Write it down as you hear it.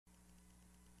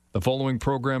The following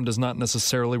program does not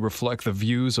necessarily reflect the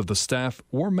views of the staff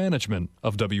or management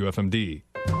of WFMD.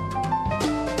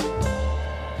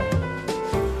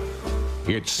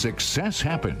 It's Success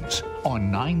Happens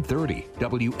on 930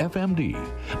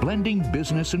 WFMD, blending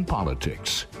business and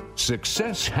politics.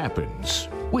 Success Happens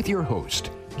with your host,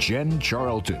 Jen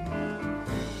Charlton.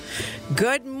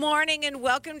 Good morning and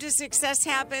welcome to Success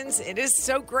Happens. It is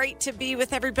so great to be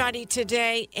with everybody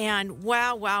today. And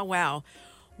wow.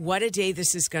 What a day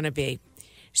this is going to be.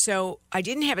 So I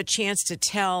didn't have a chance to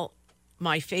tell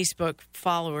my Facebook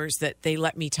followers that they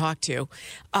let me talk to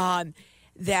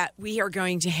that we are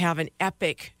going to have an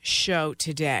epic show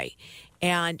today.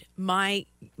 And my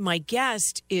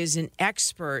guest is an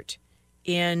expert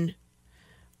in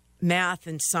math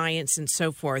and science and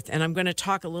so forth. And I'm going to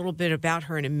talk a little bit about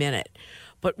her in a minute.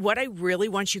 But what I really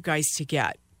want you guys to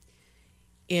get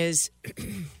is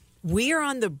we are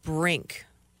on the brink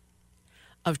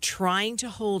of trying to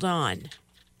hold on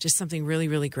to something really,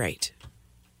 really great.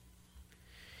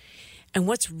 And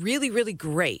what's really, really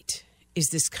great is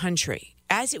this country,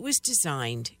 as it was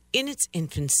designed in its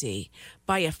infancy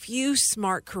by a few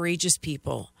smart, courageous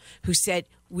people who said,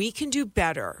 we can do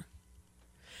better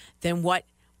than what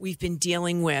we've been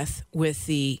dealing with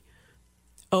the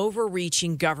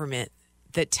overreaching government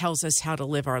that tells us how to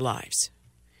live our lives.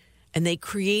 And they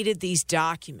created these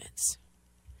documents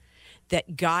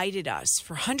that guided us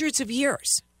for hundreds of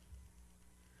years.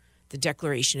 The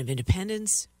Declaration of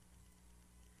Independence,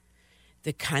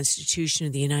 the Constitution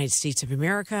of the United States of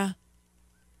America,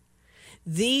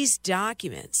 these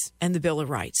documents, and the Bill of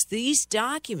Rights, these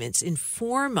documents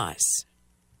inform us.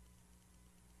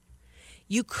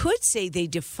 You could say they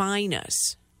define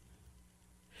us,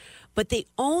 but they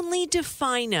only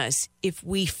define us if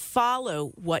we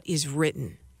follow what is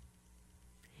written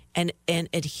and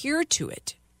adhere to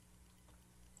it.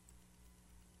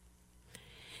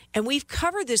 And we've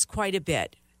covered this quite a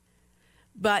bit,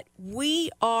 but we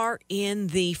are in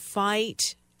the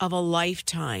fight of a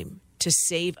lifetime to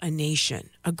save a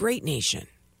nation, a great nation.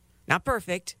 Not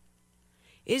perfect.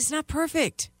 It is not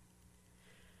perfect.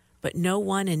 But no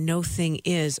one and no thing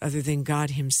is other than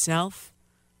God himself.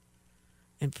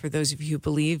 And for those of you who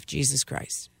believe, Jesus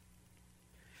Christ.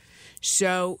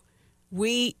 So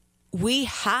we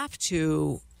have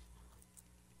to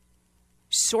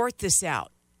sort this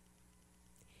out.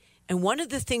 And one of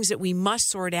the things that we must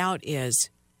sort out is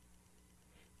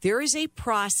there is a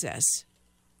process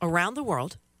around the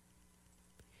world,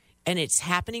 and it's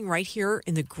happening right here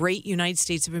in the great United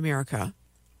States of America,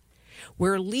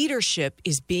 where leadership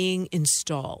is being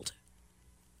installed.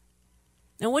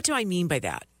 Now, what do I mean by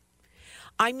that?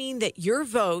 I mean that your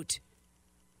vote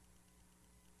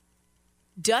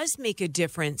does make a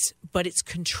difference, but it's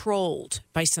controlled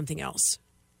by something else.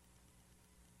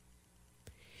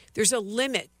 There's a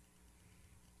limit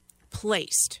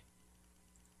placed.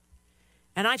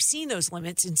 And I've seen those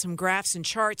limits in some graphs and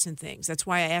charts and things. That's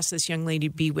why I asked this young lady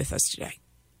to be with us today.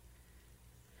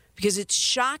 Because it's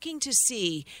shocking to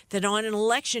see that on an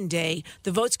election day,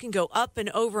 the votes can go up and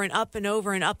over and up and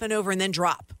over and up and over and then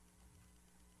drop.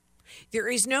 There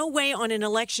is no way on an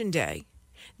election day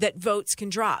that votes can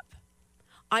drop.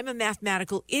 I'm a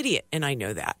mathematical idiot, and I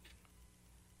know that.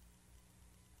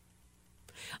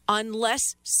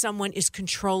 Unless someone is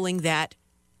controlling that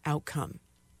outcome,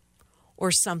 or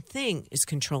something is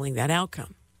controlling that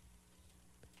outcome.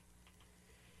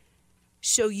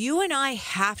 So you and I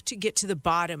have to get to the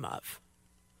bottom of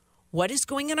what is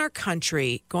going on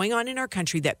in our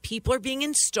country that people are being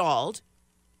installed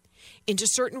into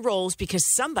certain roles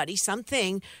because somebody,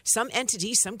 something, some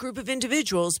entity, some group of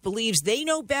individuals believes they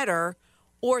know better,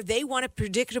 or they want a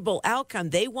predictable outcome.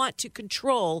 They want to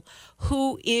control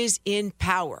who is in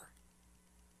power.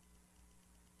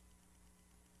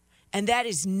 And that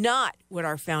is not what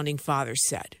our founding fathers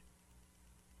said.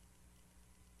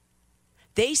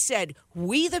 They said,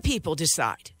 we the people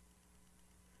decide,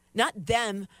 not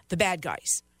them, the bad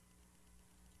guys.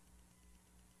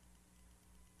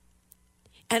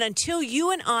 And until you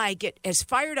and I get as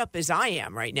fired up as I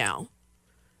am right now,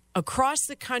 across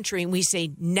the country, and we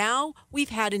say, now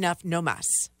we've had enough, no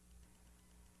mas.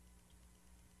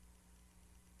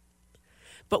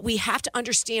 But we have to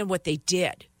understand what they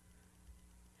did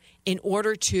in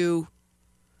order to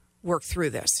work through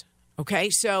this.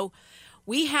 Okay, so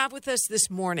we have with us this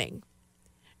morning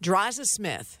Draza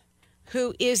Smith,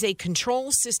 who is a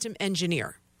control system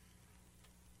engineer.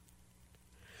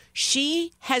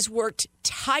 She has worked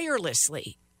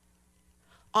tirelessly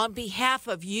on behalf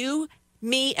of you,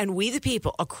 me, and we the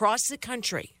people across the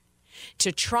country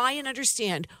to try and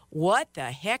understand what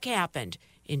the heck happened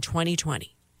in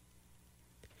 2020.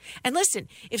 And listen,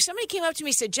 if somebody came up to me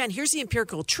and said, Jen, here's the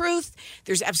empirical truth.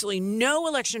 There's absolutely no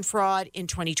election fraud in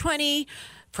 2020.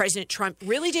 President Trump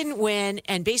really didn't win,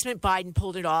 and Basement Biden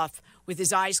pulled it off with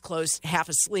his eyes closed, half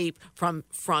asleep from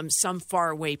some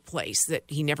faraway place that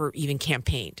he never even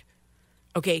campaigned.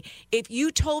 Okay, if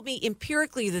you told me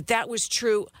empirically that was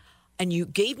true and you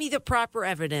gave me the proper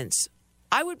evidence,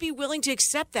 I would be willing to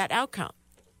accept that outcome.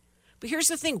 But here's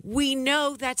the thing. We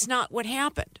know that's not what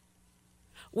happened.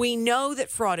 We know that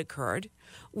fraud occurred.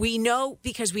 We know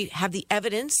because we have the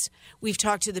evidence. We've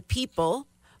talked to the people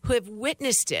who have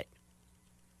witnessed it.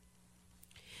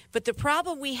 But the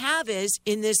problem we have is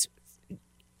in this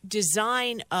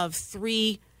design of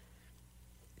three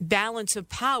balance of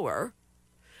power,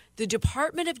 the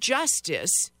Department of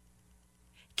Justice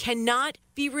cannot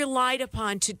be relied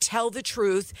upon to tell the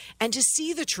truth and to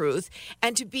see the truth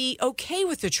and to be okay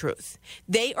with the truth.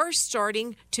 They are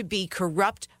starting to be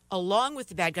corrupt along with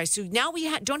the bad guys. So now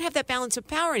we don't have that balance of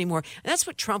power anymore. And that's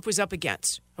what Trump was up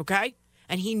against, okay?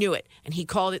 And he knew it, and he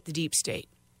called it the deep state.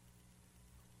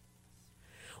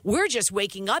 We're just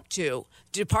waking up to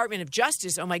the Department of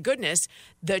Justice. Oh, my goodness.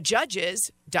 The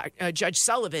judges, Judge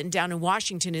Sullivan down in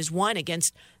Washington is one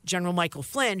against General Michael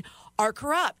Flynn, are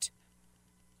corrupt.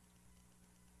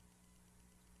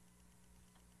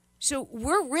 So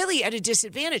we're really at a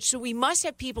disadvantage. So we must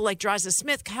have people like Draza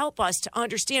Smith help us to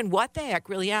understand what the heck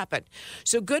really happened.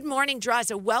 So good morning,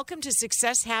 Draza. Welcome to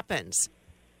Success Happens.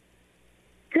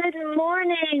 Good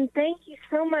morning. Thank you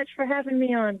so much for having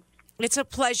me on. It's a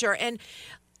pleasure. And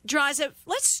Draza,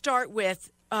 let's start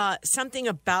with something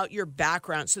about your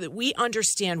background so that we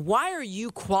understand why are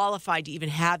you qualified to even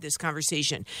have this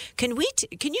conversation. Can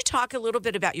you talk a little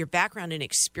bit about your background and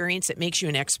experience that makes you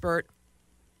an expert?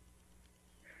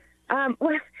 I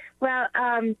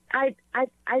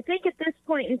think at this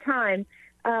point in time,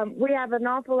 we have an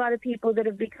awful lot of people that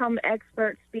have become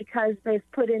experts because they've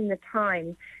put in the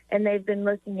time and they've been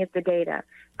looking at the data.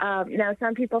 Now,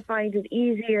 some people find it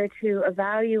easier to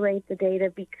evaluate the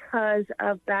data because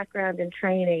of background and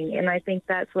training, and I think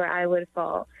that's where I would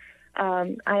fall.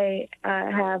 I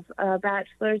have a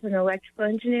bachelor's in electrical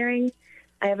engineering.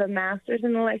 I have a master's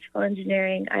in electrical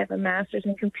engineering. I have a master's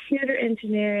in computer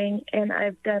engineering, and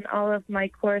I've done all of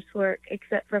my coursework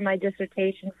except for my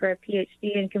dissertation for a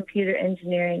PhD in computer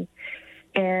engineering.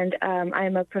 And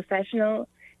I'm a professional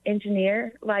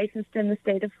engineer licensed in the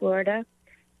state of Florida,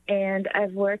 and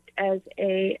I've worked as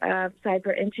a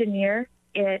cyber engineer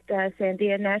at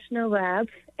Sandia National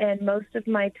Labs, and most of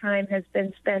my time has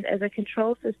been spent as a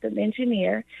control system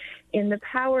engineer in the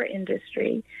power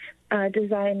industry,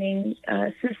 designing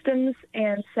systems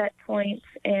and set points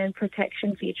and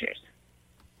protection features.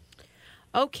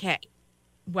 Okay.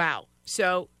 Wow.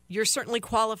 So you're certainly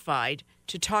qualified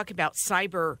to talk about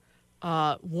cyber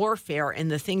warfare and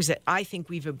the things that I think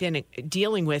we've been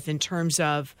dealing with in terms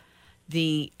of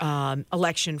the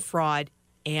election fraud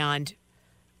and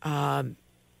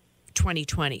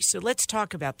 2020. So let's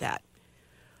talk about that.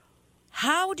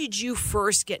 How did you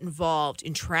first get involved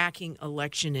in tracking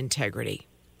election integrity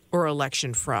or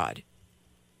election fraud?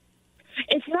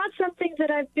 It's not something that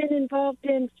I've been involved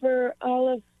in for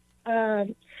all of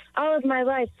my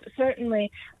life,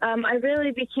 certainly. I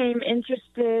really became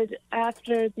interested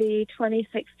after the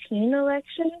 2016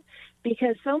 election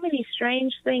because so many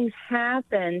strange things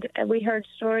happened. We heard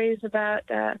stories about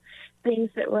things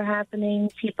that were happening,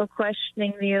 people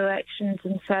questioning the elections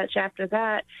and such after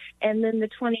that. And then the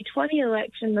 2020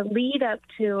 election, the lead up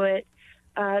to it,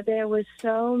 there was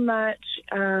so much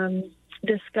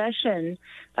discussion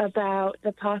about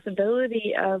the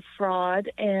possibility of fraud,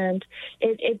 and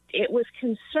it was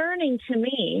concerning to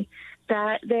me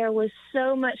that there was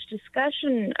so much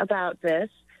discussion about this,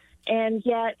 and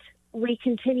yet we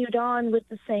continued on with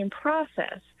the same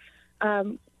process.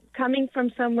 Coming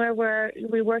from somewhere where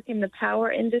we work in the power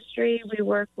industry, we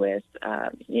work with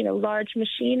large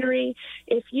machinery.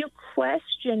 If you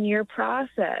question your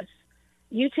process,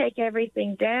 you take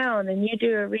everything down and you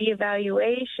do a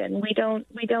reevaluation. We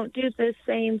don't do this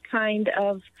same kind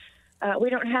of we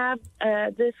don't have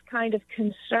this kind of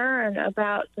concern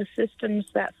about the systems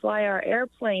that fly our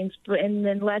airplanes and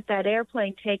then let that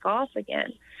airplane take off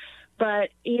again. But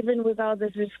even with all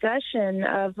this discussion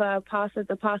of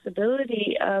the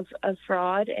possibility of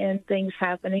fraud and things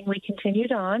happening, we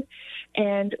continued on,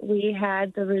 and we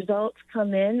had the results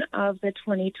come in of the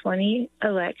 2020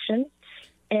 election.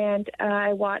 And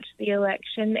I watched the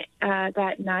election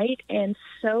that night, and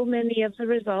so many of the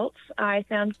results I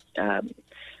found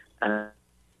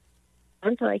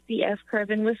like the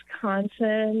F-curve in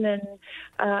Wisconsin and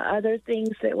other things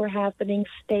that were happening,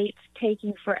 states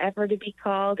taking forever to be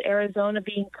called, Arizona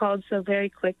being called so very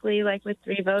quickly, like with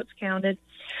 3 votes counted.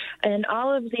 And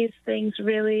all of these things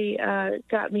really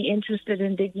got me interested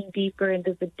in digging deeper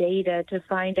into the data to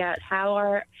find out how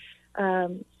our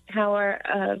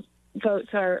votes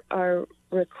are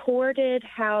recorded,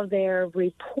 how they're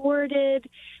reported,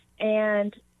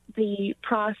 and the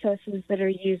processes that are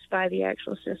used by the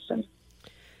actual system.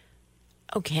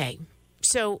 Okay.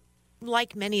 So,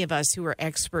 like many of us who are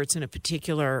experts in a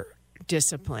particular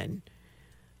discipline,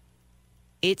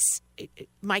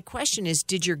 my question is,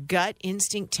 did your gut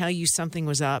instinct tell you something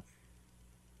was up?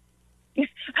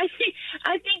 I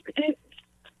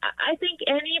think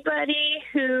anybody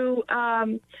who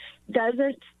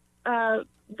doesn't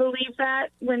believe that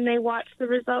when they watch the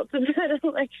results of that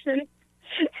election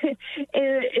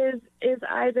is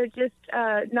either just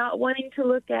not wanting to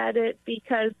look at it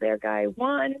because their guy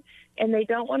won and they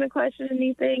don't want to question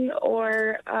anything,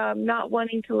 or not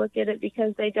wanting to look at it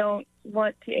because they don't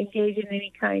want to engage in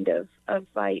any kind of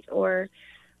fight or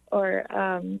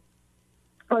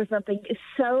something.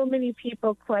 So many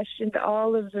people questioned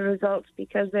all of the results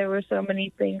because there were so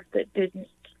many things that didn't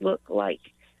look like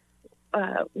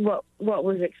what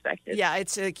was expected. Yeah,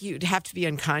 it's like you'd have to be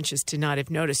unconscious to not have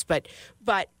noticed. But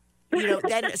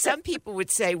then some people would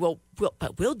say,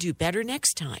 but we'll do better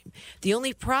next time. The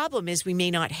only problem is we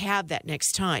may not have that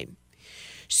next time.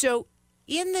 So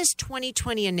in this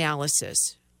 2020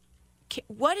 analysis,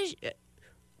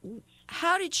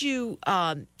 how did you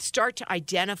start to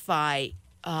identify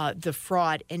the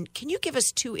fraud? And can you give us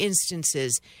 2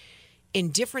 instances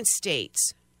in different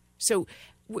states? So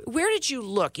where did you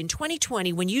look in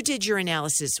 2020 when you did your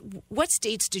analysis? What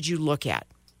states did you look at?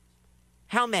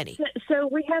 How many? So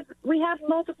we have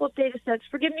multiple data sets.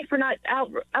 Forgive me for not out.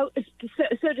 So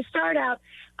to start out,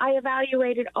 I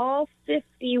evaluated all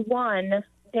 51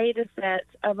 data sets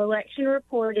of election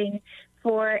reporting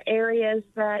for areas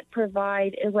that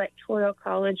provide electoral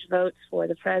college votes for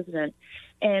the president.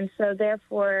 And so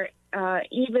therefore,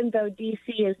 even though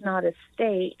D.C. is not a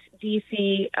state,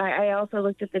 I also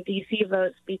looked at the D.C.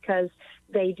 votes because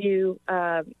they do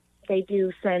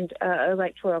send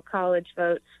electoral college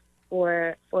votes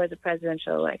for the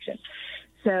presidential election.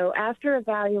 So after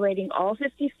evaluating all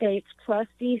 50 states plus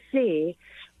D.C.,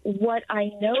 what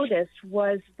I noticed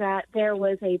was that there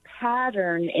was a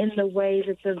pattern in the way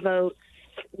that the votes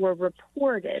were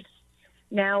reported.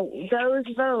 Now, those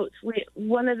votes,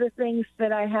 one of the things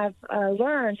that I have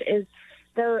learned is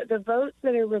the votes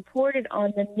that are reported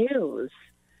on the news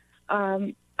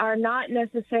are not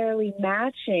necessarily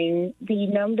matching the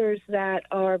numbers that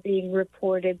are being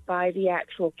reported by the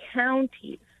actual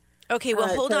counties. Okay, well,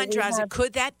 hold on, Draza.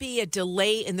 Could that be a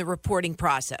delay in the reporting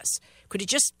process? Could it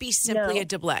just be simply a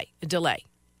delay?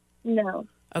 No.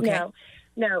 Okay.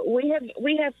 No. We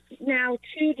have now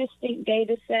 2 distinct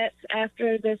data sets.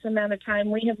 After this amount of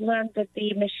time, we have learned that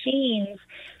the machines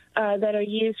that are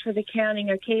used for the counting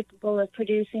are capable of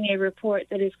producing a report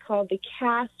that is called the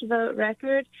cast vote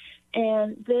record,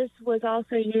 and this was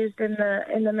also used in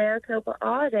the Maricopa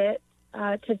audit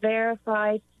to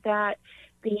verify that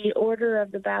the order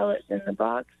of the ballots in the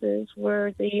boxes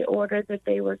were the order that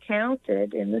they were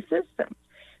counted in the system.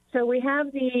 So we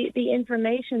have the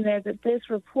information there that this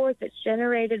report that's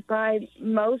generated by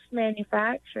most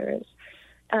manufacturers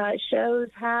shows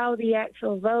how the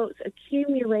actual votes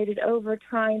accumulated over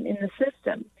time in the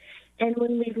system. And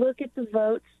when we look at the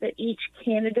votes that each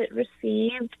candidate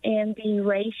received and the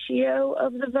ratio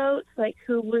of the votes, like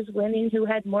who was winning, who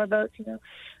had more votes,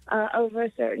 over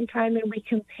a certain time, and we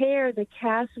compare the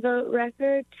cast vote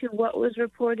record to what was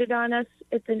reported on us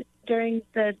during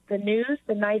the news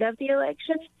the night of the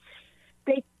election,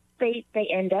 they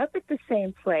end up at the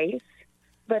same place,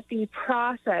 but the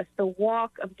process, the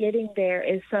walk of getting there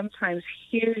is sometimes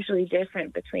hugely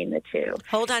different between the two.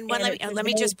 Hold on, let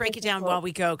me just break it down while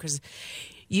we go, because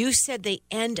you said they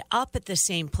end up at the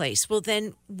same place. Well,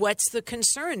 then what's the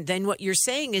concern? Then what you're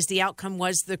saying is the outcome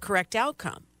was the correct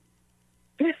outcome.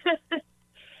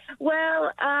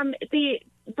 Well,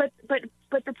 but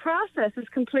the process is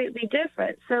completely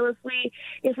different. So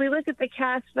if we look at the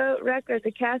cast vote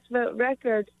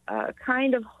record,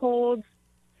 kind of holds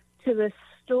to the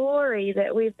story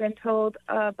that we've been told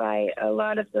by a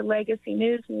lot of the legacy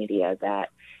news media that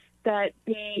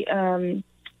the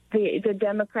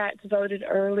Democrats voted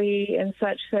early and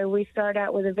such. So we start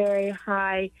out with a very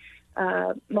high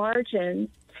margin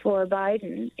for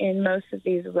Biden in most of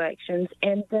these elections,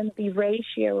 and then the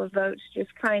ratio of votes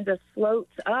just kind of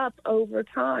floats up over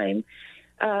time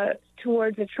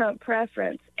towards a Trump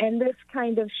preference. And this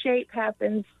kind of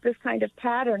this kind of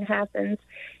pattern happens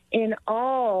in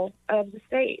all of the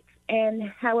states. And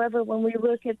however, when we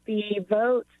look at the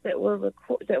votes that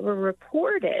were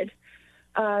reported,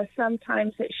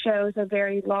 sometimes it shows a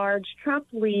very large Trump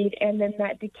lead, and then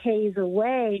that decays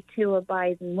away to a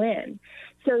Biden win.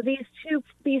 So these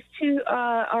two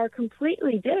are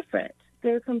completely different.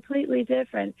 They're completely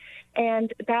different,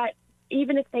 and that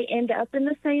even if they end up in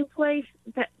the same place,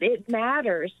 that it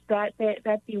matters that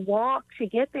the walk to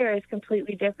get there is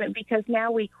completely different, because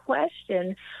now we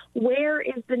question, where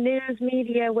is the news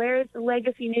media, where is the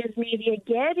legacy news media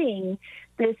getting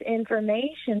this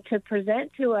information to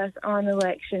present to us on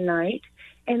election night,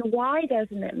 and why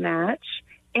doesn't it match?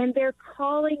 And they're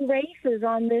calling races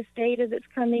on this data that's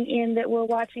coming in that we're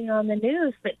watching on the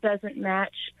news that doesn't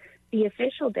match the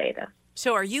official data.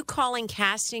 So are you calling the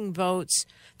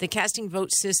casting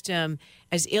vote system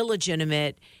as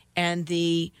illegitimate and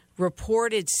the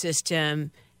reported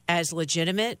system as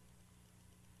legitimate?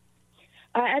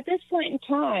 At this point in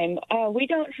time, we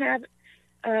don't have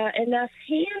enough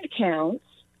hand counts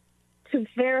to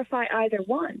verify either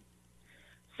one.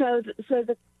 So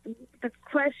the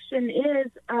question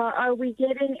is, are we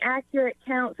getting accurate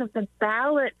counts of the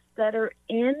ballots that are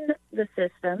in the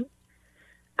system?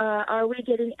 Are we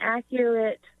getting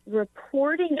accurate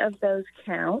reporting of those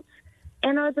counts?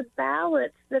 And are the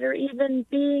ballots that are even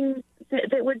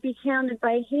that would be counted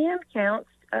by hand counts,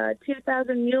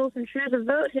 2,000 Mules and True the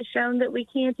Vote has shown that we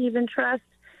can't even trust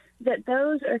that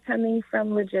those are coming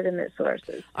from legitimate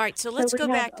sources. All right, so let's go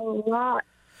back. A lot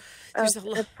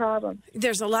of problem.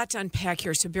 There's a lot to unpack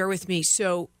here, so bear with me.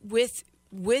 So with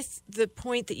the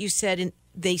point that you said,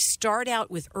 they start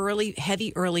out with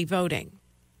heavy early voting.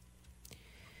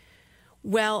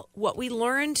 Well, what we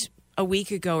learned a week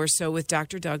ago or so with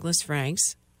Dr. Doug Frank,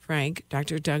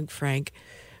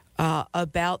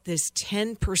 about this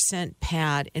 10%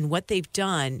 pad, and what they've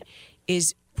done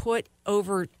is put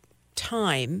over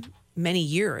time, many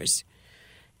years,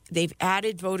 they've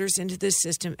added voters into the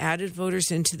system,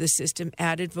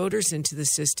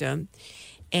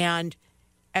 and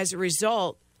as a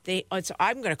result,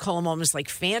 I'm going to call them almost like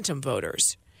phantom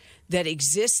voters that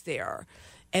exist there.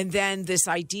 And then this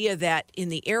idea that in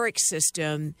the ERIC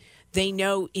system, they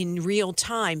know in real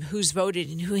time who's voted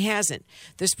and who hasn't.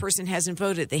 This person hasn't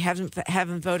voted. They haven't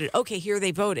voted. Okay, here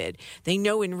they voted. They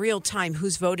know in real time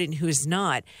who's voted and who's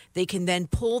not. They can then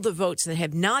pull the votes that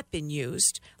have not been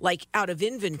used, like out of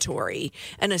inventory,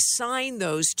 and assign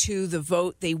those to the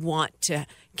vote they want to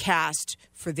cast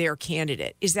for their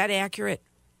candidate. Is that accurate?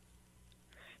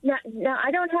 No,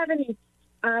 I don't have any.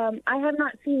 I have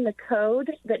not seen the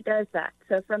code that does that.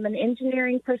 So from an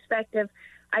engineering perspective,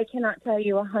 I cannot tell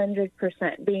you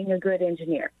 100% being a good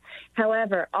engineer.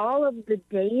 However, all of the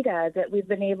data that we've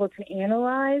been able to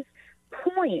analyze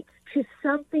points to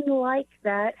something like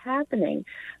that happening.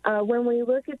 When we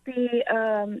look at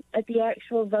the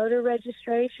actual voter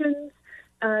registrations,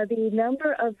 the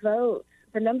number of votes,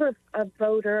 the number of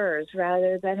voters,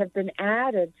 rather, that have been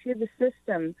added to the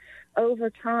system over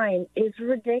time is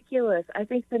ridiculous. I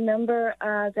think the number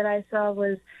that I saw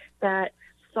was that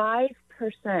 5%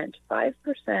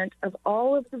 of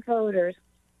all of the voters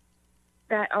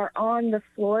that are on the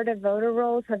Florida voter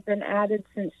rolls have been added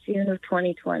since June of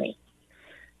 2020.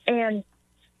 And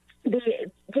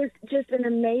just an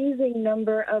amazing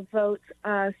number of votes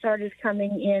started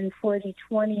coming in for the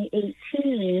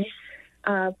 2018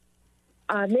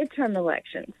 midterm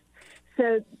elections.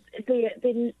 So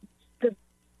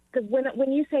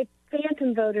when you say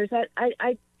phantom voters,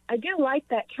 I do like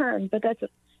that term, but that's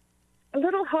a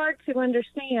little hard to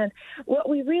understand. What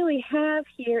we really have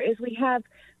here is we have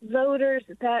voters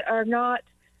that are not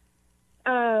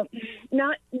that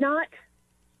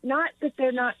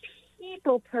they're not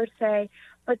people per se,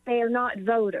 but they are not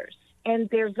voters, and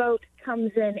their vote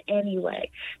comes in anyway.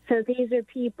 So these are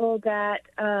people that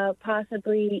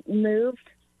possibly moved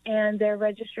and their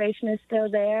registration is still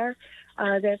there.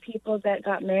 They're people that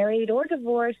got married or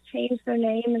divorced, changed their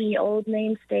name, and the old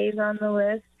name stays on the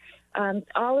list.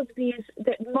 All of these,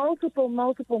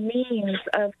 multiple means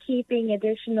of keeping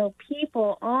additional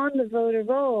people on the voter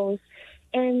rolls,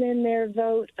 and then their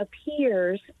vote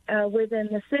appears within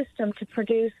the system to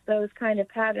produce those kind of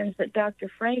patterns that Dr.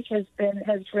 Frank has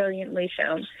brilliantly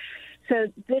shown. So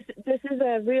this is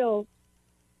a real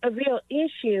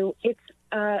issue.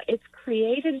 It's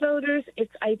created voters.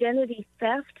 It's identity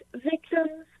theft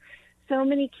victims. So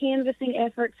many canvassing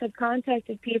efforts have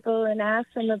contacted people and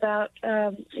asked them about,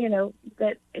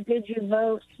 that did you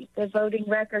vote? The voting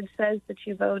record says that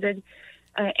you voted,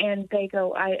 and they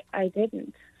go, I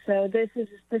didn't. So this is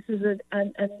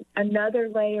another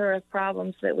layer of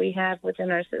problems that we have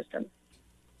within our system.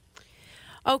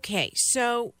 Okay,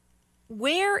 so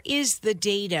where is the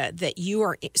data that you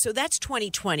are? So that's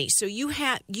 2020. So you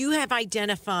have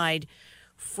identified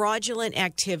fraudulent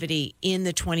activity in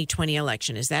the 2020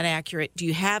 election. Is that accurate? Do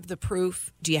you have the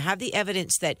proof? Do you have the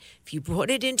evidence that if you put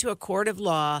it into a court of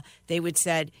law, they would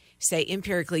say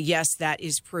empirically, yes, that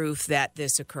is proof that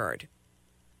this occurred?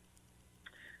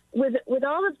 With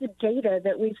all of the data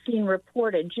that we've seen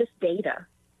reported, just data,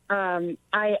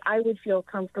 I would feel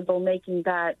comfortable making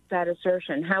that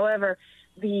assertion. However,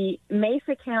 the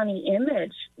Mesa County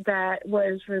image that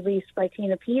was released by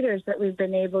Tina Peters that we've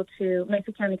been able to,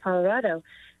 Mesa County, Colorado,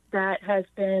 that has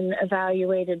been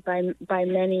evaluated by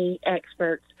many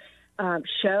experts,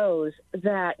 shows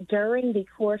that during the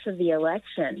course of the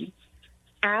election,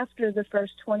 after the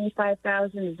first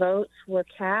 25,000 votes were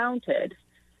counted,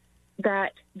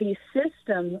 that the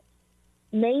system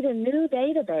made a new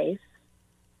database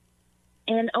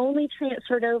and only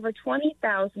transferred over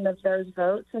 20,000 of those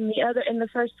votes, and the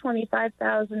first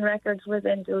 25,000 records were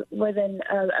then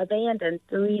abandoned,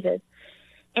 deleted,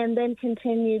 and then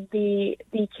continued the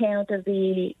count of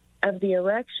the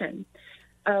election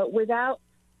without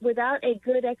a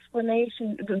good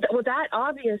explanation. Well, that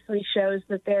obviously shows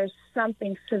that there's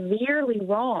something severely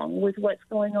wrong with what's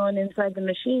going on inside the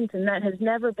machines, and that has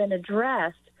never been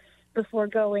addressed before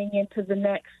going into the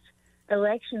next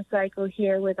election cycle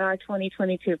here with our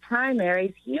 2022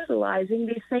 primaries, utilizing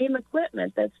the same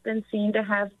equipment that's been seen to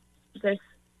have this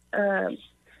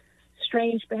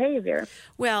strange behavior.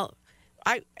 Well,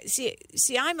 I see.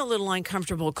 I'm a little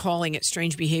uncomfortable calling it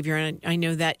strange behavior, and I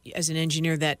know that as an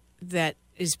engineer, that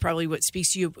is probably what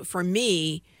speaks to you. For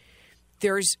me,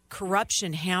 there's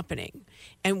corruption happening.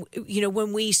 And,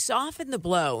 when we soften the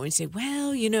blow and say,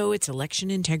 well, it's election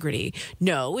integrity.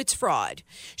 No, it's fraud.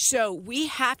 So we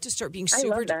have to start being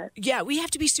super. I love that. Yeah, we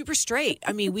have to be super straight.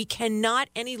 I mean, we cannot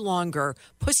any longer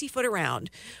pussyfoot around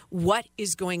what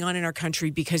is going on in our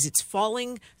country because it's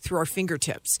falling through our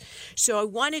fingertips. So I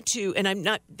wanted to,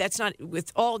 and that's not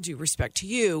with all due respect to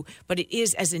you, but it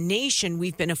is as a nation,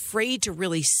 we've been afraid to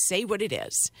really say what it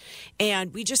is.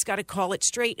 And we just got to call it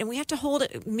straight. And we have to hold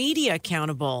media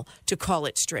accountable to call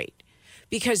it straight,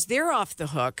 because they're off the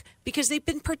hook because they've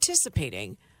been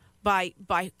participating by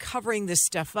covering this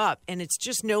stuff up, and it's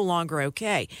just no longer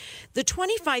okay. The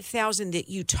 25,000 that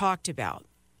you talked about,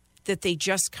 that they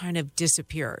just kind of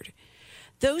disappeared,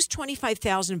 those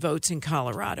 25,000 votes in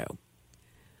Colorado,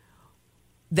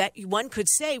 that one could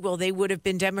say, well, they would have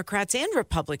been Democrats and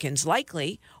Republicans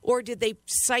likely, or did they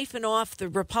siphon off the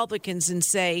Republicans and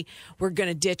say, we're going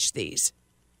to ditch these?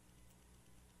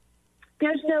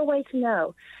 There's no way to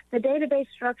know. The database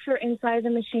structure inside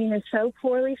the machine is so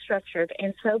poorly structured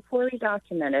and so poorly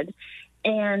documented,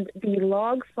 and the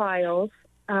log files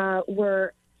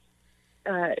were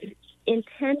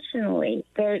intentionally,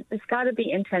 it's got to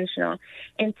be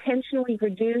intentionally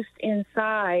reduced in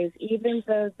size, even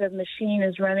though the machine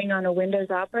is running on a Windows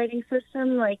operating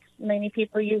system like many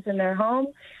people use in their home.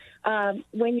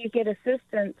 When you get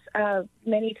assistance,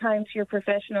 many times your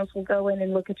professionals will go in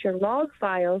and look at your log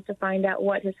files to find out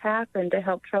what has happened to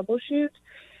help troubleshoot.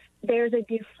 There's a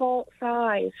default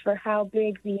size for how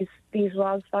big these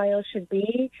log files should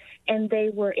be, and they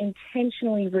were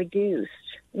intentionally reduced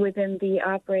within the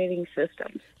operating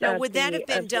system. Now, would that have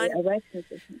been done?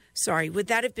 Sorry, would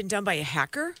that have been done by a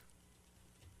hacker?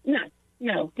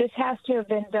 No. This has to have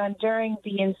been done during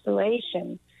the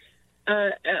installation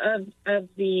of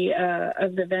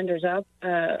the vendor's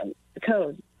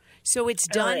code. So it's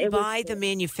done by the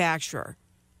manufacturer.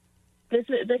 This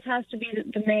has to be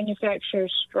the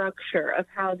manufacturer's structure of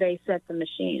how they set the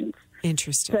machines.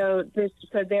 Interesting. So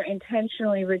they're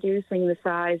intentionally reducing the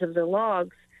size of the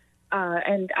logs,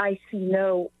 and I see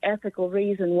no ethical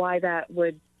reason why that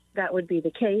would be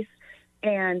the case.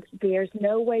 And there's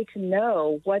no way to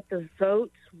know what the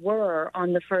votes were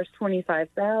on the first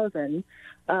 25,000.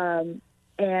 And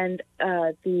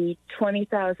the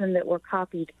 20,000 that were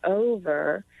copied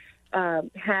over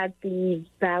had the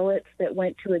ballots that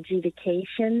went to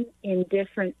adjudication in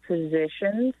different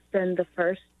positions than the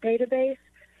first database.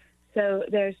 So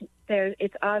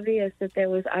it's obvious that there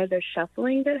was either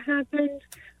shuffling that happened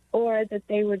or that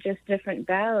they were just different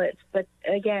ballots. But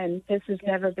again, this has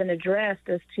never been addressed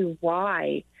as to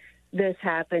why this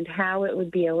happened, how it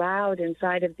would be allowed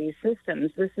inside of these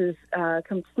systems. This is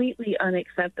completely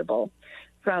unacceptable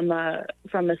from a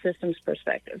systems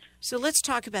perspective. So let's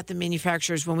talk about the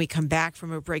manufacturers when we come back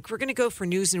from a break. We're going to go for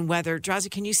news and weather.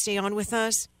 Draza, can you stay on with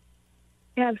us?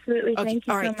 Absolutely. Okay. Thank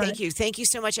you All right. so much. Thank you. Thank you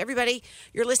so much. Everybody,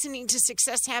 you're listening to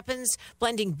Success Happens,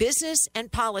 blending business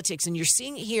and politics. And you're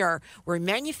seeing here where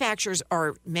manufacturers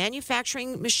are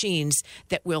manufacturing machines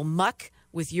that will muck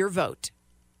with your vote.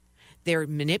 They're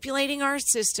manipulating our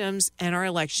systems and our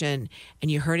election. And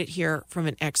you heard it here from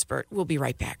an expert. We'll be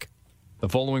right back. The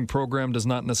following program does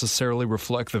not necessarily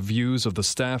reflect the views of the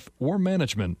staff or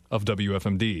management of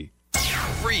WFMD.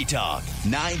 Free Talk,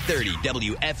 930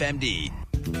 WFMD.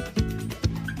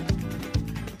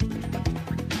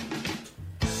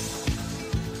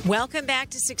 Welcome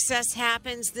back to Success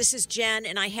Happens. This is Jen,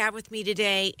 and I have with me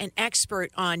today an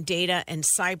expert on data and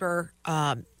cyber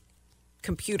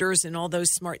computers and all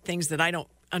those smart things that I don't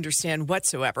understand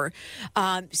whatsoever.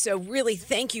 So really,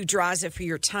 thank you, Draza, for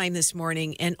your time this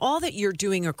morning and all that you're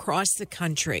doing across the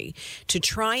country to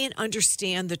try and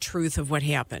understand the truth of what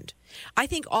happened. I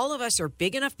think all of us are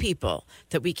big enough people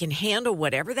that we can handle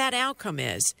whatever that outcome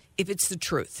is if it's the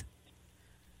truth.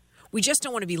 We just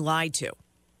don't want to be lied to.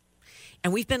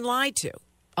 And we've been lied to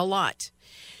a lot.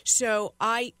 So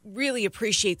I really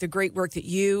appreciate the great work that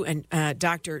you and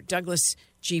Dr. Douglas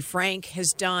G. Frank has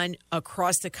done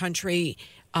across the country.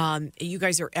 You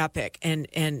guys are epic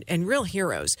and real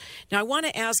heroes. Now, I want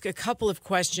to ask a couple of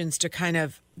questions to kind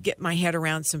of get my head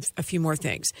around a few more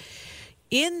things.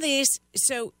 In this,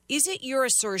 so is it your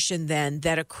assertion then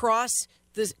that across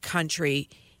the country,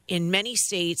 in many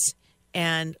states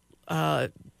and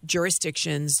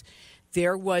jurisdictions,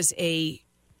 there was an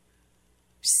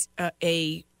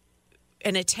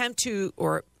attempt to,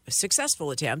 or a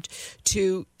successful attempt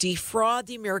to defraud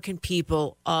the American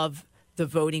people of the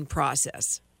voting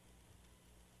process?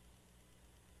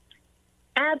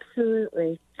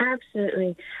 Absolutely.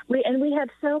 Absolutely. We have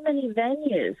so many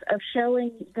venues of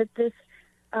showing that this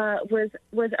was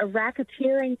a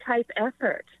racketeering type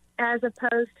effort, as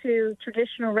opposed to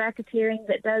traditional racketeering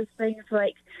that does things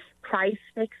like price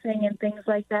fixing and things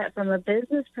like that. From a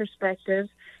business perspective,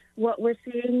 what we're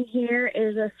seeing here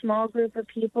is a small group of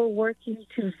people working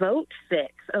to vote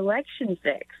fix, election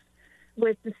fix,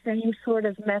 with the same sort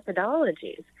of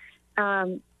methodologies.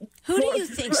 Who do you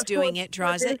think's doing it,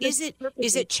 Draza?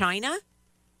 Is it China?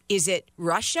 Is it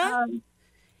Russia?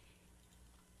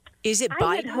 Is it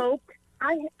Biden?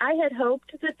 I had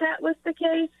hoped that was the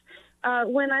case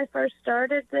when I first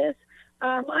started this.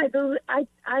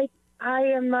 I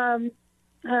am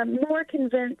more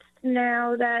convinced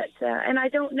now that, and I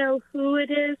don't know who it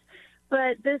is,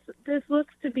 but this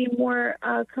looks to be more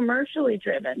commercially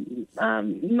driven,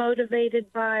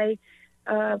 motivated by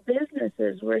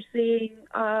businesses. We're seeing,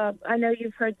 I know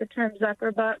you've heard the term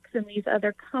Zuckerbucks and these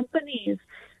other companies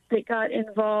that got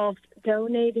involved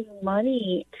donating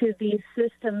money to these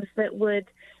systems that would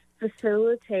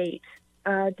facilitate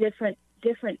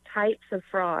different types of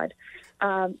fraud.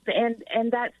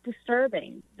 And that's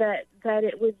disturbing that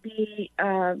it would be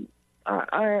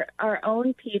our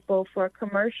own people for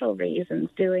commercial reasons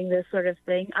doing this sort of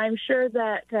thing. I'm sure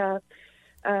that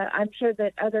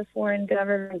other foreign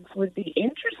governments would be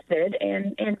interested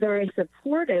and very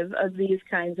supportive of these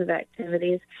kinds of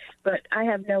activities, but I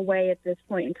have no way at this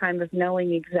point in time of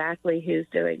knowing exactly who's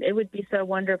doing it. It would be so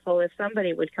wonderful if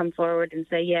somebody would come forward and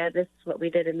say, yeah, this is what we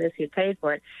did and this, you paid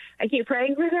for it. I keep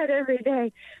praying for that every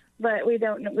day, but we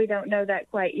don't know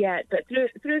that quite yet. But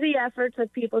through the efforts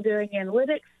of people doing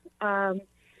analytics,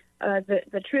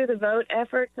 the True the Vote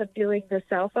efforts of doing the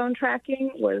cell phone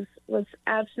tracking was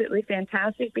absolutely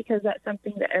fantastic, because that's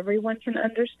something that everyone can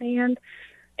understand.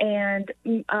 And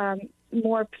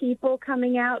more people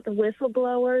coming out, the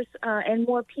whistleblowers, and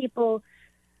more people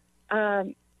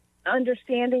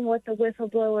understanding what the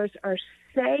whistleblowers are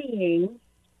saying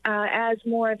as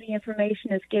more of the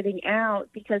information is getting out,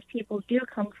 because people do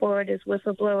come forward as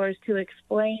whistleblowers to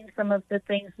explain some of the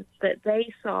things that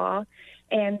they saw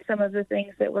and some of the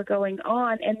things that were going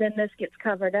on, and then this gets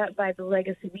covered up by the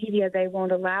legacy media. They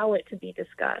won't allow it to be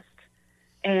discussed,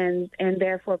 and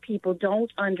therefore people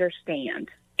don't understand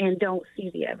and don't see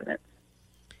the evidence.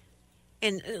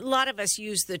 And a lot of us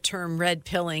use the term red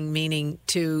pilling, meaning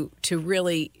to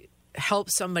really help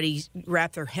somebody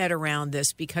wrap their head around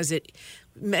this, because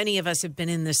many of us have been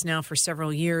in this now for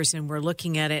several years, and we're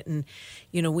looking at it, and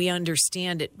we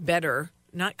understand it better,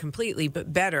 not completely,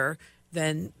 but better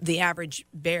than the average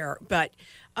bear. But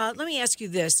let me ask you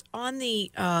this. On the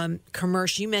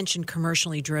commercial, you mentioned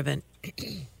commercially driven.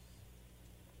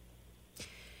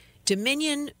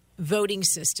 Dominion voting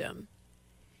system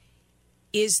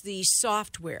is the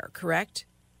software, correct?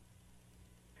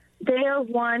 They are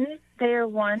one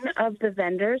of the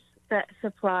vendors that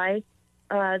supply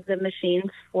the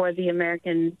machines for the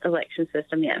American election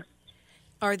system, yes.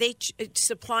 Are they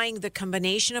supplying the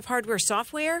combination of hardware,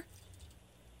 software?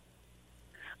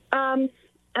 I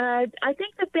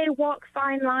think that they walk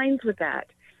fine lines with that.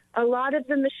 A lot of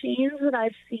the machines that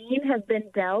I've seen have been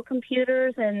Dell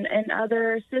computers and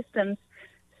other systems,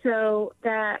 so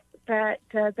that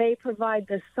they provide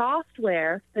the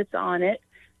software that's on it,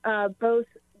 both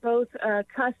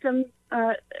custom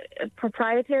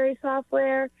proprietary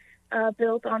software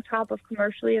built on top of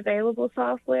commercially available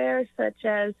software, such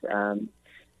as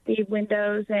the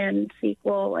Windows and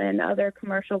SQL and other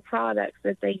commercial products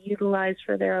that they utilize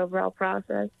for their overall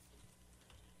process.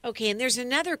 Okay, and there's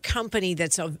another company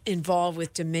that's involved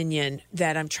with Dominion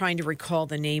that I'm trying to recall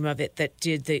the name of it that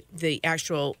did the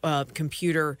actual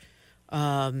computer,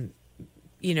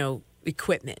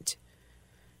 equipment.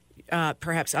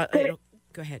 Perhaps go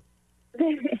ahead.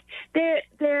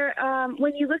 They're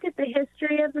when you look at the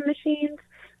history of the machines,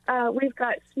 we've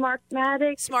got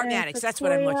Smartmatics. Smartmatics, that's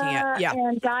what I'm looking at. Yeah,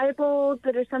 and Diebold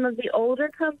that are some of the older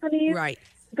companies. Right.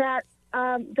 That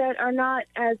are not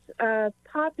as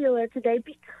popular today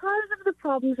because of the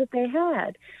problems that they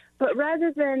had. But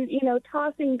rather than,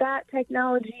 tossing that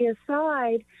technology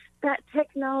aside, that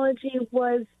technology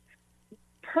was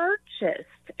purchased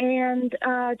and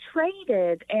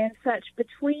traded and such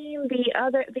between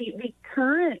the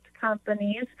current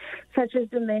companies such as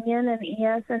Dominion and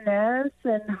ES&S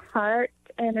and Hart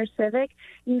and Civic.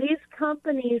 And these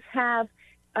companies have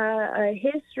a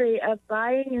history of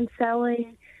buying and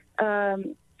selling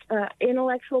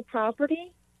intellectual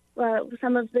property,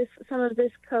 some of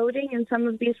this coding and some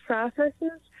of these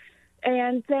processes,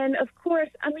 and then of course,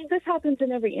 this happens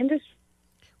in every industry.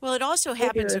 Well, it also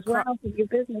happens across your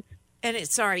business. And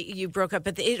sorry, you broke up,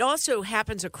 but it also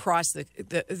happens across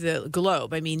the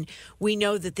globe. We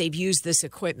know that they've used this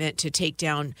equipment to take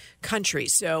down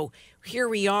countries. So here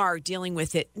we are dealing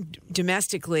with it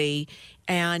domestically.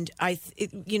 And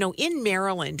in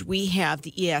Maryland, we have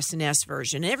the ES&S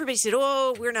version. And everybody said,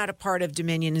 "Oh, we're not a part of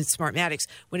Dominion and Smartmatics"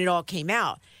 when it all came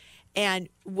out. And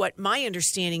what my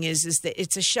understanding is that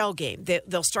it's a shell game.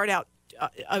 They'll start out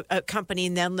a company,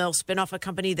 and then they'll spin off a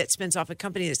company that spins off a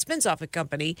company that spins off a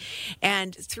company.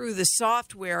 And through the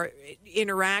software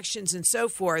interactions and so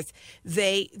forth,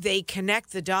 they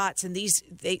connect the dots, and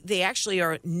they actually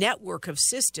are a network of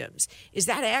systems. Is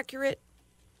that accurate?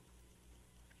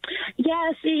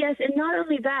 Yes, and not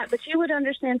only that, but you would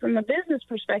understand from a business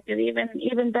perspective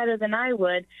even better than I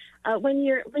would. When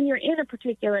you're in a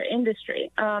particular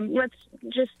industry, let's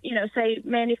just say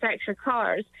manufacture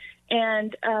cars,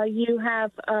 and you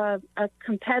have a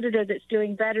competitor that's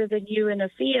doing better than you in a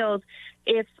field.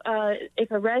 If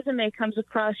a resume comes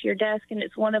across your desk and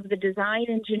it's one of the design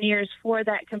engineers for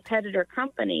that competitor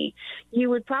company, you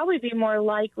would probably be more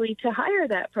likely to hire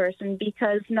that person,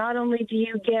 because not only do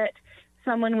you get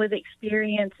someone with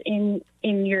experience in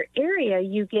your area,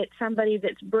 you get somebody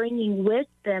that's bringing with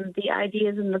them the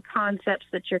ideas and the concepts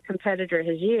that your competitor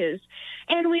has used.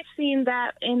 And we've seen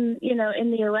that in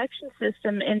the election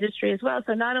system industry as well.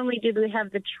 So not only do we have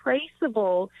the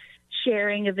traceable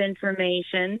sharing of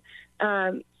information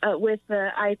with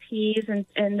the IPs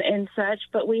and such,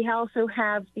 but we also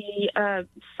have the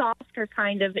softer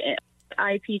kind of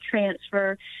IP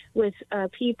transfer with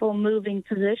people moving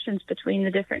positions between the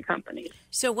different companies.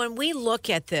 So when we look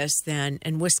at this then,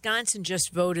 and Wisconsin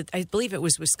just voted, I believe it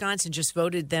was Wisconsin just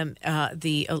voted them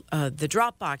the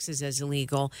drop boxes as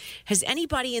illegal. Has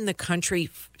anybody in the country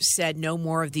said no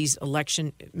more of these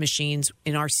election machines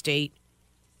in our state?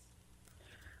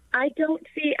 I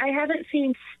haven't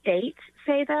seen states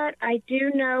say that. I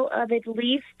do know of at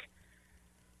least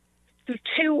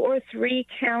 2 or 3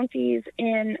 counties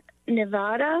in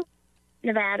Nevada,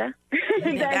 Nevada.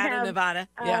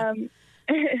 Yeah.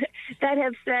 That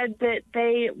have said that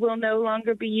they will no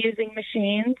longer be using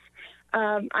machines.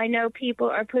 I know people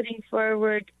are putting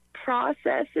forward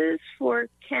processes for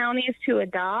counties to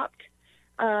adopt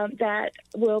that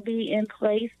will be in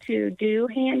place to do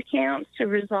hand counts to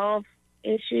resolve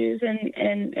issues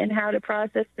and how to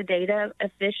process the data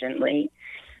efficiently.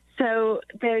 So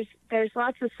there's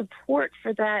lots of support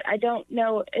for that. I don't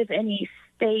know if any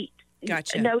state,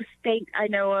 Gotcha. No state I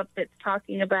know of that's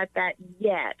talking about that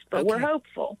yet, but we're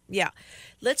hopeful. Yeah.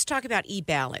 Let's talk about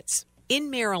e-ballots. In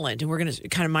Maryland, and we're going to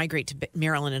kind of migrate to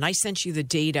Maryland, and I sent you the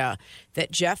data that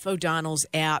Jeff O'Donnell's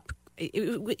app.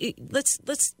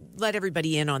 Let's let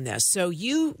everybody in on this. So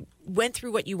you went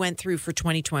through what you went through for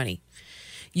 2020.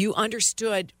 You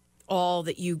understood all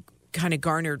that you kind of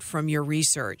garnered from your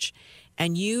research,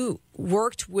 and you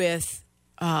worked with,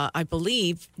 I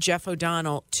believe, Jeff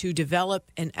O'Donnell to develop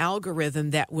an algorithm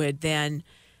that would then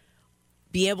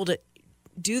be able to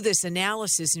do this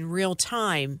analysis in real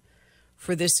time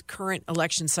for this current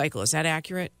election cycle. Is that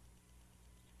accurate?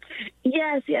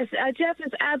 Yes. Jeff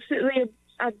is absolutely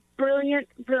a brilliant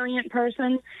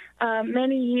person,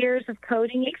 many years of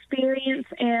coding experience,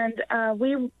 and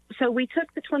we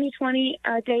took the 2020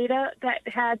 data that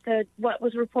had what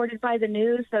was reported by the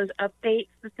news, those updates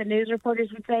that the news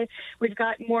reporters would say, we've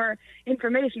got more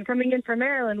information coming in from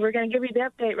Maryland, we're going to give you the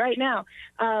update right now,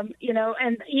 and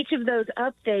each of those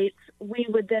updates we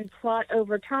would then plot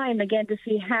over time again to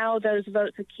see how those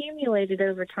votes accumulated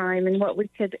over time and what we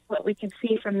could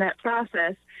see from that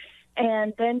process.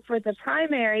 And then for the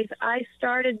primaries, I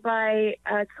started by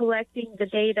collecting the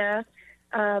data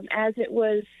as it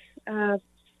was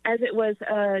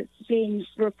being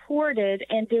reported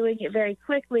and doing it very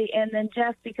quickly. And then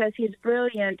Jeff, because he's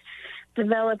brilliant,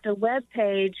 developed a web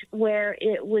page where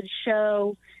it would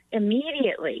show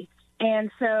immediately. And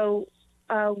so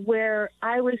where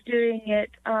I was doing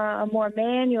it a more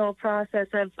manual process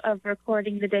of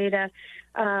recording the data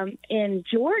in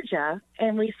Georgia,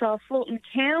 and we saw Fulton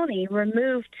County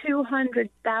remove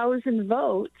 200,000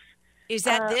 votes. Is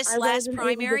that this last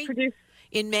primary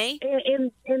in May?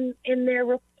 In their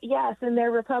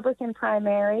Republican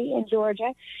primary in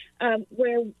Georgia,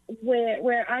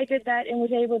 where I did that and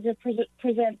was able to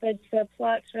present the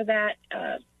plots for that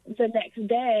the next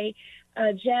day.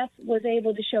 Jeff was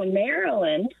able to show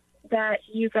Maryland that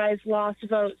you guys lost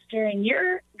votes during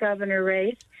your governor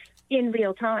race in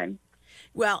real time.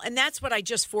 Well, and that's what I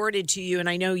just forwarded to you, and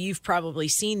I know you've probably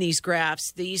seen these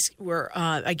graphs. These were,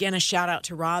 again, a shout-out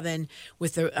to Robin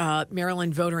with the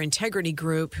Maryland Voter Integrity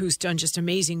Group, who's done just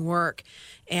amazing work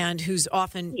and who's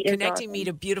often connecting me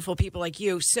to beautiful people like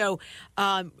you. So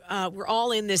we're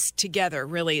all in this together,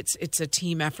 really. It's a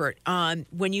team effort.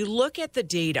 When you look at the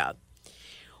data,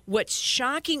 what's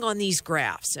shocking on these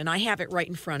graphs, and I have it right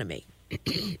in front of me,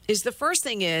 is the first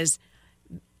thing is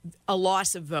a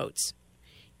loss of votes.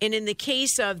 And in the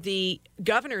case of the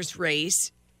governor's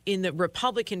race in the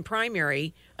Republican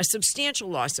primary, a substantial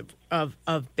loss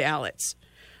of ballots.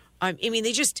 I mean,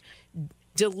 they just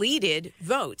deleted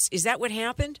votes. Is that what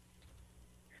happened?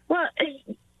 Well,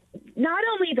 not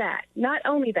only that.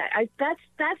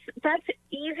 That's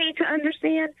easy to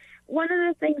understand. One of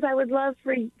the things I would love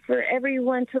for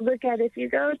everyone to look at, if you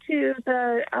go to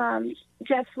the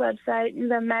Jeff's website,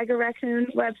 the MAGA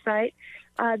Raccoon website,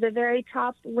 the very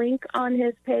top link on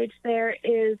his page there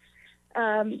is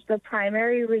the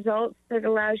primary results that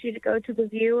allows you to go to the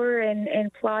viewer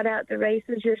and plot out the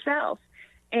races yourself.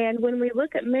 And when we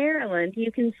look at Maryland,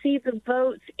 you can see the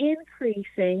votes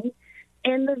increasing,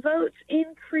 and the votes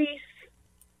increase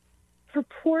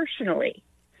proportionally.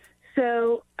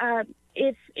 So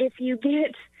if you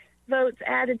get votes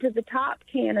added to the top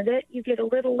candidate, you get a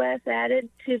little less added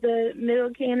to the middle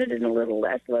candidate and a little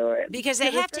less lower. Because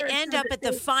they have to end up at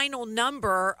the final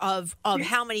number of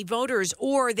how many voters,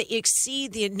 or they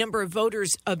exceed the number of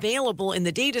voters available in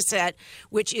the data set,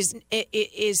 which is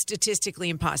statistically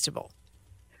impossible.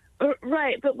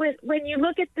 Right, but when you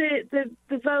look at the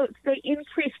votes, they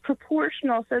increase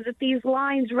proportional so that these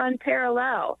lines run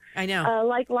parallel. I know,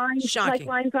 like lines, Shocking. like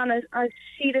lines on a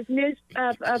sheet of news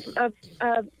of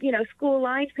school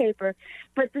line paper.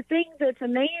 But the thing that's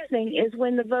amazing is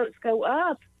when the votes go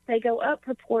up, they go up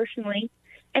proportionally,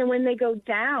 and when they go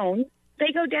down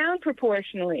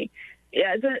proportionally.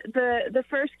 Yeah, the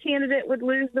first candidate would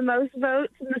lose the most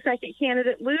votes, and the second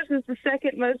candidate loses the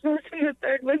second most votes, and the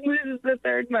third one loses the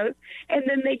third most, and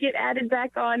then they get added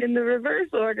back on in the reverse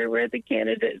order where the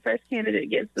first candidate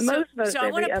gets the most votes. So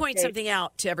I want to point something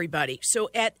out to everybody. So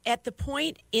at the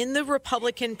point in the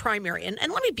Republican primary, and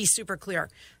let me be super clear,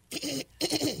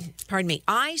 pardon me,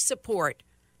 I support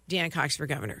Dan Cox for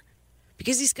governor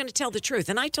because he's going to tell the truth.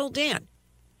 And I told Dan,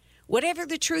 whatever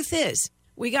the truth is,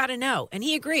 we got to know. And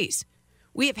he agrees.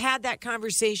 We have had that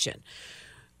conversation.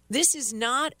 This is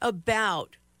not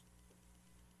about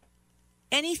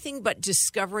anything but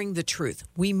discovering the truth.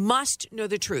 We must know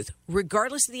the truth,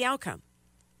 regardless of the outcome.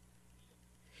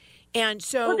 And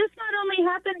so, well, this not only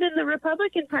happened in the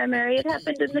Republican primary, it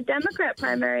happened in the Democrat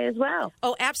primary as well.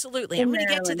 Oh, absolutely. I'm going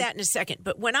to get to that in a second.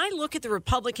 But when I look at the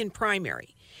Republican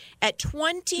primary at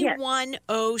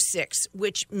 21:06,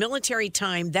 which military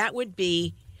time, that would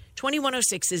be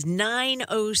 21:06 is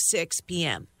 9:06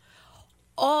 p.m.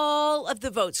 All of the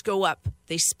votes go up.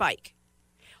 They spike.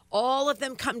 All of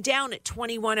them come down at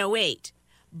 21:08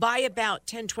 by about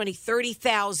 10, 20,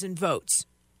 30,000 votes.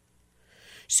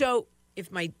 So if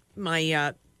it's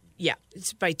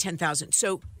by 10,000.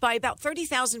 So by about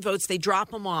 30,000 votes, they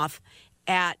drop them off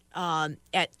at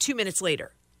 2 minutes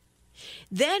later.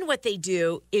 Then what they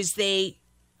do is they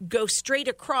go straight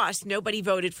across. Nobody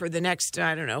voted for the next,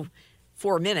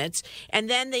 4 minutes. And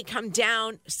then they come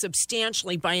down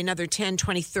substantially by another 10,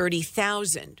 20,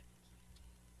 30,000.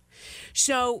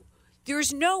 So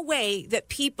there's no way that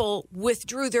people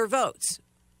withdrew their votes.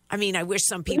 I mean, I wish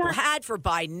some people had for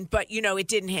Biden, but, it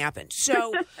didn't happen.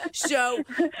 So,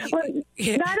 well,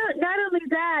 not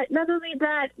only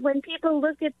that, when people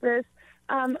look at this,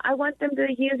 I want them to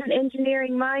use an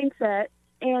engineering mindset.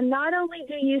 And not only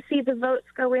do you see the votes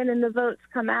go in and the votes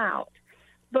come out,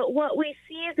 but what we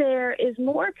see there is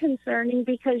more concerning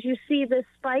because you see the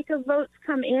spike of votes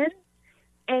come in,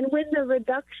 and when the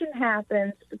reduction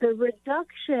happens, the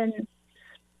reduction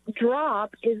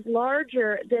drop is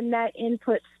larger than that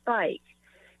input spike.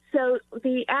 So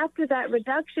after that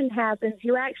reduction happens,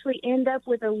 you actually end up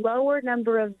with a lower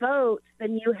number of votes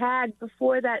than you had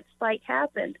before that spike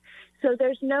happened. So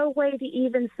there's no way to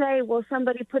even say, well,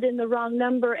 somebody put in the wrong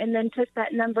number and then took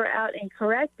that number out and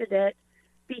corrected it,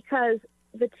 because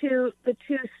the two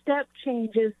step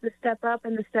changes, the step up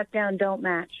and the step down, don't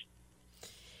match.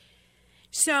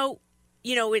 So,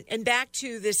 and back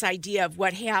to this idea of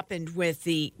what happened with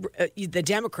the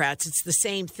Democrats, it's the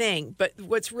same thing. But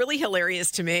what's really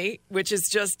hilarious to me, which is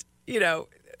just,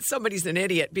 somebody's an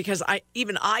idiot, because I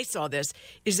saw this,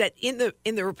 is that in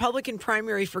the Republican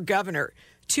primary for governor,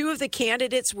 two of the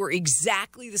candidates were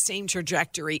exactly the same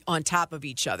trajectory on top of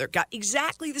each other, got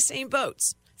exactly the same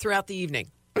votes throughout the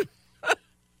evening.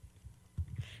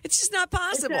 It's just not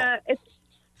possible.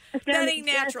 That ain't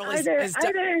natural. Either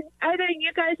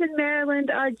you guys in Maryland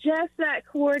are just that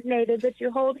coordinated that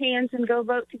you hold hands and go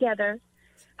vote together,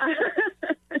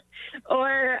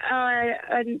 or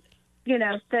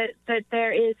that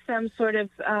there is some sort of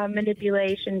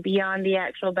manipulation beyond the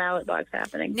actual ballot box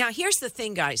happening. Now, here's the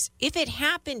thing, guys. If it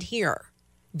happened here,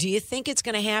 do you think it's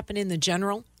going to happen in the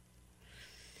general?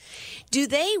 Do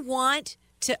they want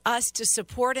us to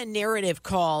support a narrative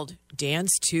called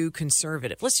Dan's too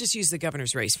conservative? Let's just use the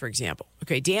governor's race, for example.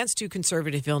 Okay, Dan's too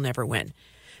conservative, he'll never win.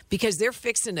 Because they're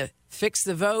fixing to fix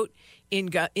the vote in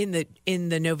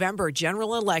the November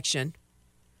general election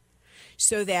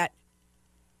so that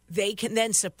they can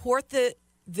then support the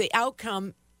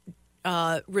outcome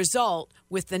result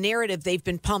with the narrative they've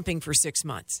been pumping for 6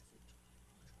 months.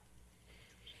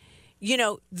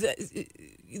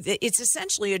 It's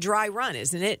essentially a dry run,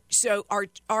 isn't it? So our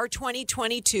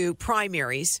 2022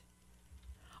 primaries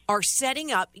are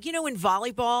setting up, in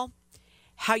volleyball,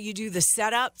 how you do the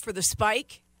setup for the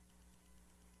spike.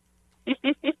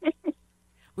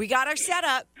 We got our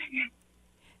setup.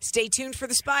 Stay tuned for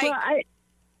the spike. Well,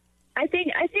 I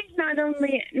think not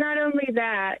only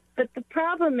that, but the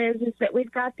problem is that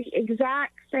we've got the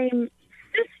exact same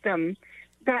system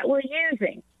that we're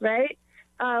using, right?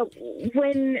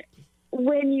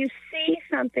 When you see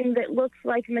something that looks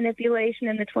like manipulation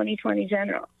in the 2020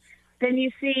 general, then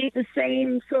you see the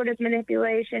same sort of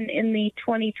manipulation in the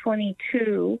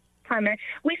 2022 primary.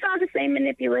 We saw the same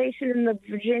manipulation in the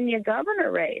Virginia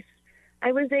governor race.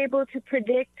 I was able to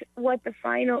predict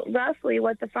roughly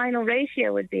what the final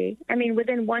ratio would be. I mean,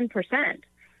 within 1%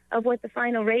 of what the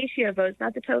final ratio of votes,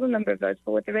 not the total number of votes,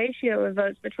 but what the ratio of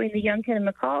votes between the Youngkin and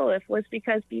McAuliffe was,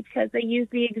 because they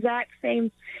used the exact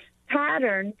same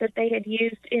pattern that they had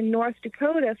used in North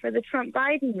Dakota for the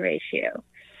Trump-Biden ratio.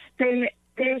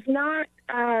 There's not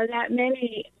that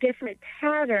many different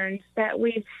patterns that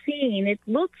we've seen. It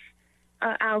looks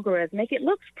algorithmic, it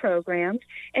looks programmed,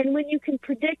 and when you can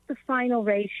predict the final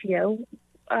ratio,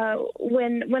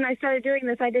 when I started doing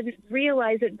this, I didn't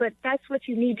realize it, but that's what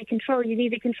you need to control. You need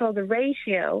to control the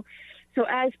ratio. So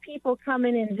as people come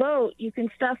in and vote, you can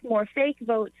stuff more fake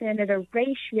votes in at a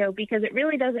ratio, because it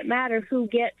really doesn't matter who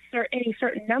gets any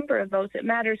certain number of votes. It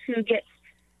matters who gets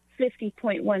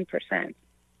 50.1%.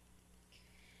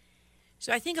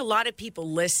 So I think a lot of people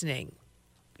listening,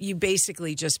 you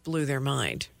basically just blew their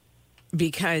mind,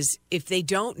 because if they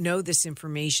don't know this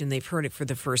information, they've heard it for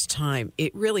the first time.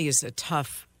 It really is a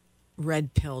tough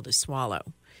red pill to swallow.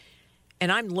 And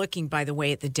I'm looking, by the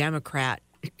way, at the Democrat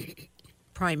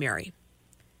primary.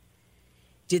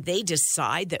 Did they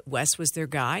decide that West was their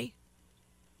guy?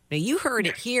 Now, you heard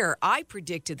it here. I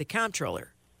predicted the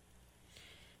comptroller.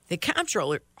 The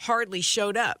comptroller hardly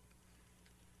showed up.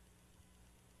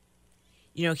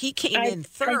 He came in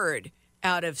third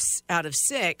out of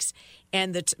 6,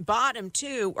 and the bottom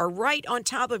two are right on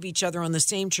top of each other on the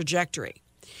same trajectory.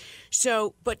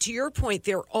 So, but to your point,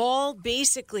 they're all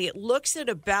basically, it looks at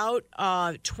about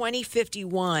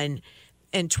 2051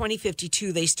 and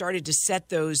 2052, they started to set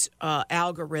those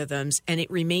algorithms, and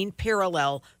it remained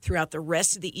parallel throughout the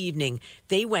rest of the evening.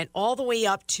 They went all the way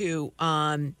up to,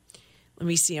 let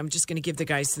me see, I'm just going to give the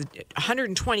guys the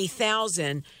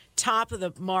 120,000, top of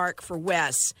the mark for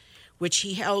West, which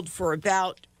he held for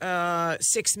about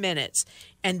 6 minutes.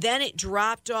 And then it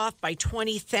dropped off by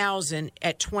 20,000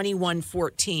 at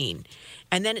 2114.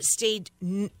 And then it stayed,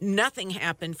 nothing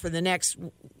happened for the next,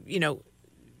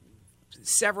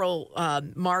 several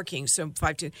markings, so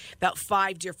about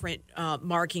 5 different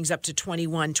markings up to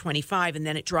 2125, and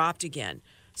then it dropped again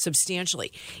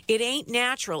substantially. It ain't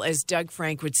natural, as Doug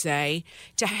Frank would say,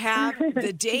 to have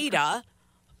the data,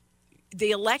 the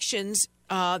elections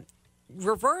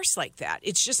reverse like that.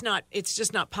 It's just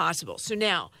not possible. So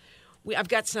now I've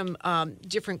got some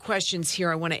different questions here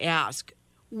I want to ask.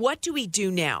 What do we do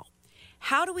now?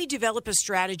 How do we develop a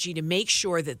strategy to make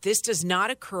sure that this does not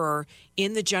occur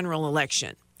in the general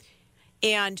election?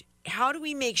 And how do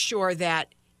we make sure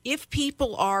that if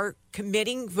people are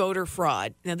committing voter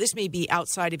fraud, now this may be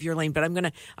outside of your lane, but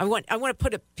I want to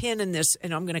put a pin in this,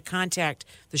 and I'm going to contact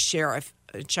the sheriff,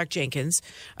 Chuck Jenkins,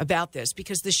 about this,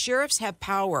 because the sheriffs have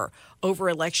power over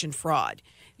election fraud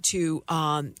to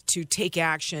take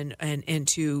action and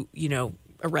to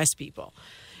arrest people.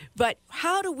 But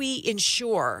how do we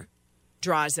ensure,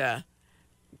 Draza,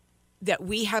 that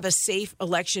we have a safe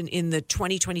election in the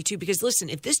 2022? Because listen,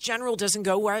 if this general doesn't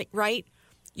go right,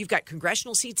 you've got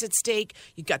congressional seats at stake.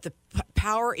 You've got the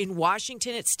power in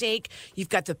Washington at stake. You've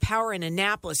got the power in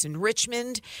Annapolis and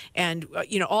Richmond, and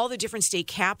all the different state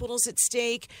capitals at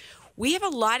stake. We have a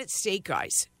lot at stake,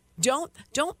 guys. Don't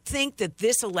think that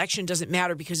this election doesn't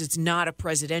matter because it's not a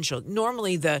presidential.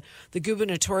 Normally, the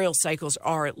gubernatorial cycles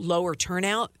are lower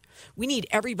turnout. We need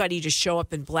everybody to show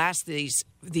up and blast these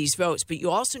votes, but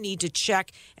you also need to check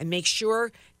and make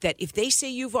sure that if they say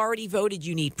you've already voted,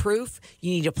 you need proof,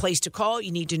 you need a place to call,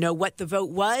 you need to know what the vote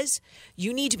was,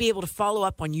 you need to be able to follow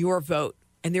up on your vote.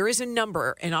 And there is a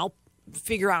number, and I'll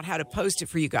figure out how to post it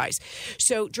for you guys.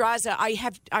 So, Draza,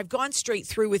 I've gone straight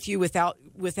through with you without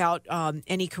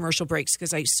any commercial breaks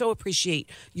because I so appreciate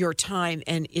your time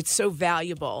and it's so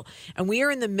valuable. And we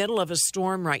are in the middle of a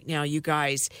storm right now, you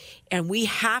guys, and we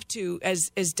have to, as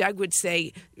Doug would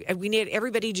say, we need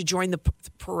everybody to join the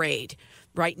parade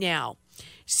right now.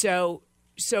 So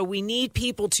we need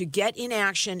people to get in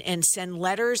action and send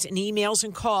letters and emails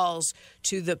and calls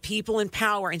to the people in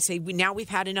power and say, now we've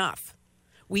had enough.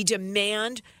 We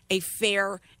demand a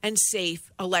fair and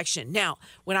safe election. Now,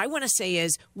 what I want to say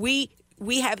is we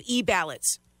have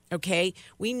e-ballots, okay?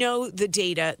 We know the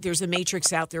data. There's a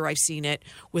matrix out there. I've seen it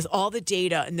with all the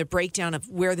data and the breakdown of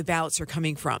where the ballots are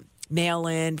coming from,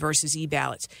 mail-in versus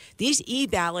e-ballots. These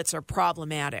e-ballots are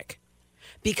problematic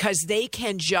because they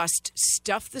can just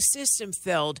stuff the system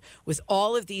filled with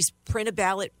all of these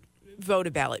print-a-ballot,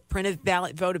 vote-a-ballot,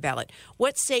 print-a-ballot, vote-a-ballot.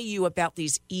 What say you about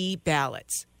these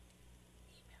e-ballots?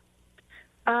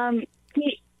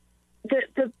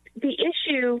 The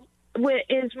issue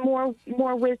is more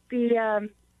with the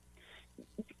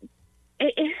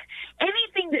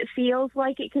anything that feels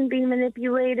like it can be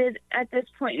manipulated at this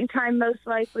point in time most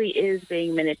likely is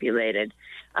being manipulated.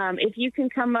 If you can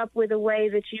come up with a way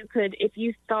that you could, if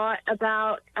you thought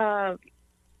about,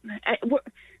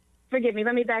 forgive me,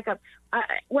 let me back up.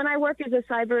 When I work as a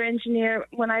cyber engineer,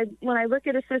 when I look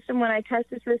at a system, when I test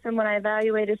a system, when I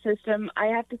evaluate a system, I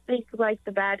have to think like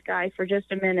the bad guy for just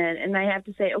a minute. And I have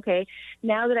to say, okay,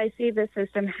 now that I see this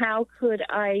system, how could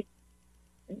I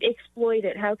exploit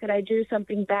it? How could I do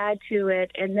something bad to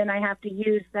it? And then I have to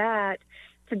use that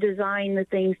to design the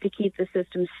things to keep the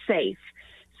system safe.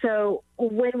 So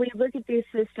when we look at these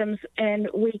systems and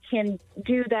we can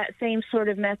do that same sort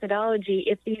of methodology,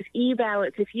 if these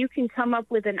e-ballots, if you can come up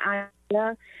with an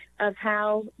idea of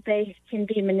how they can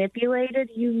be manipulated,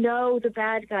 the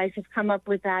bad guys have come up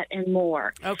with that and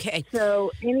more. Okay.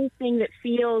 So anything that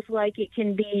feels like it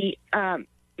can be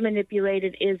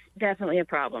manipulated is definitely a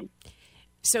problem.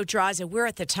 So, Draza, we're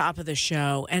at the top of the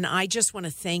show, and I just want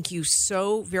to thank you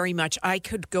so very much. I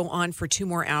could go on for 2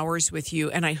 more hours with you,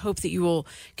 and I hope that you will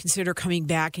consider coming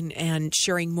back and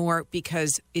sharing more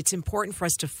because it's important for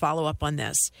us to follow up on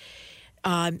this.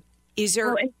 Is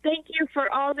there? And thank you for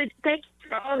all that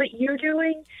you're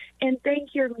doing, and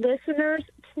thank your listeners.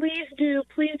 Please do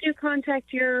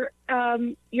contact your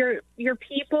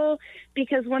people,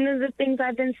 because one of the things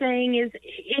I've been saying is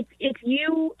if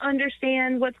you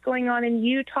understand what's going on and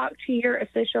you talk to your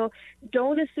official,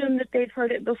 don't assume that they've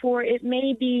heard it before. It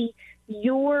may be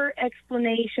your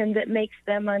explanation that makes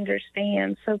them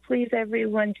understand. So please,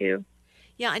 everyone, do.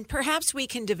 Yeah, and perhaps we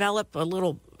can develop a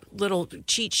little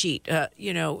cheat sheet,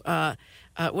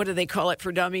 what do they call it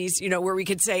for dummies? Where we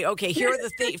could say, okay, here are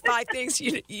the 5 things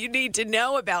you need to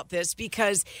know about this,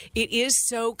 because it is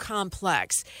so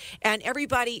complex. And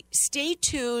everybody, stay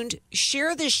tuned.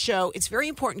 Share this show. It's very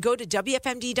important. Go to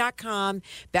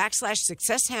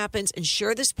WFMD.com/Success Happens and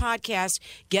share this podcast.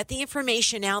 Get the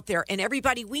information out there. And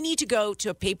everybody, we need to go to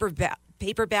a paper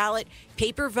ballot,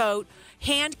 paper vote,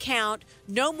 hand count.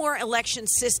 No more election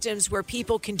systems where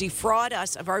people can defraud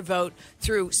us of our vote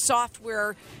through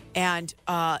software and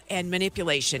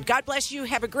manipulation. God bless you.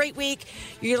 Have a great week.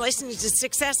 You're listening to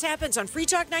Success Happens on Free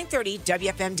Talk 930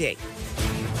 WFMD.